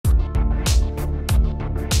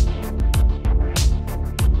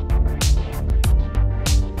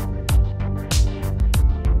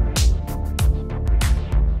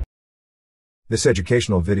This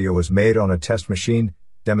educational video was made on a test machine,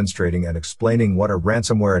 demonstrating and explaining what a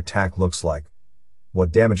ransomware attack looks like,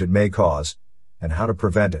 what damage it may cause, and how to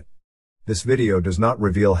prevent it. This video does not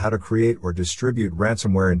reveal how to create or distribute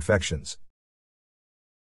ransomware infections.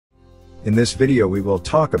 In this video we will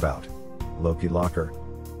talk about Loki Locker,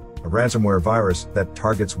 a ransomware virus that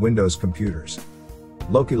targets Windows computers.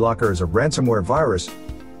 Loki Locker is a ransomware virus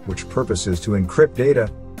which purpose is to encrypt data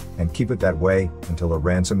and keep it that way until a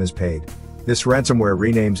ransom is paid. This ransomware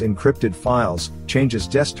renames encrypted files, changes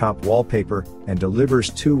desktop wallpaper, and delivers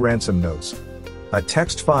two ransom notes. A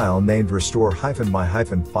text file named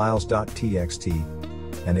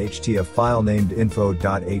restore-my-files.txt, and a file named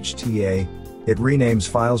info.hta. It renames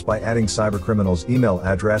files by adding cybercriminals' email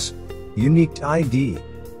address, unique ID,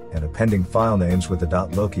 and appending file names with the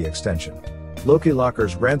 .loki extension. Loki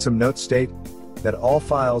Locker's ransom notes state that all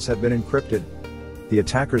files have been encrypted. The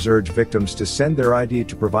attackers urge victims to send their ID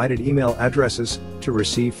to provided email addresses to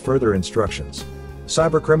receive further instructions.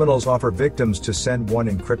 Cybercriminals offer victims to send one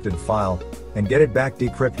encrypted file and get it back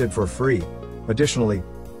decrypted for free. Additionally,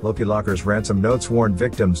 Loki Locker's ransom notes warn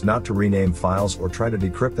victims not to rename files or try to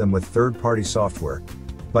decrypt them with third-party software.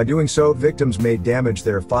 By doing so, victims may damage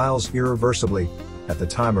their files irreversibly. At the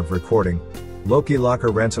time of recording, Loki Locker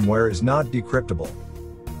ransomware is not decryptable.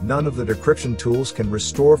 None of the decryption tools can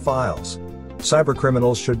restore files.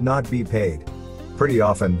 Cybercriminals should not be paid. Pretty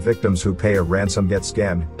often, victims who pay a ransom get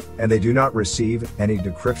scammed, and they do not receive any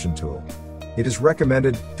decryption tool. It is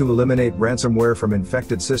recommended to eliminate ransomware from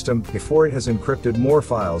infected system before it has encrypted more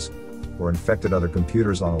files or infected other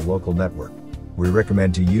computers on a local network. We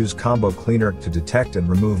recommend to use Combo Cleaner to detect and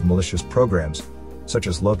remove malicious programs, such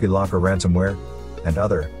as Loki Locker ransomware and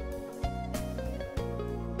other.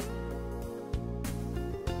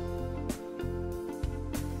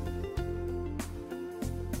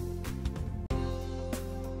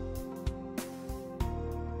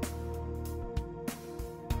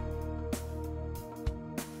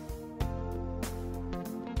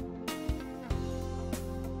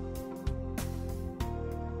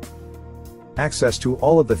 Access to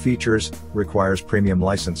all of the features requires premium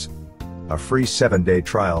license. A free 7-day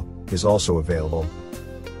trial is also available.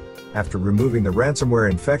 After removing the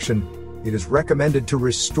ransomware infection, it is recommended to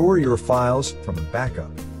restore your files from a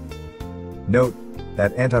backup. Note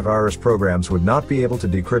that antivirus programs would not be able to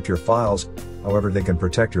decrypt your files, however they can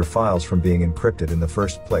protect your files from being encrypted in the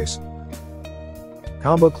first place.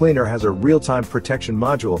 Combo Cleaner has a real-time protection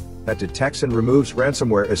module that detects and removes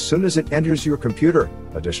ransomware as soon as it enters your computer.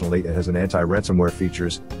 Additionally, it has an anti-ransomware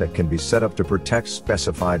features that can be set up to protect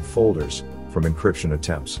specified folders from encryption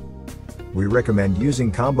attempts. We recommend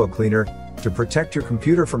using Combo Cleaner to protect your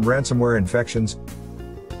computer from ransomware infections.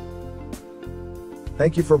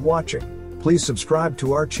 Thank you for watching. Please subscribe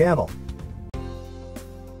to our channel.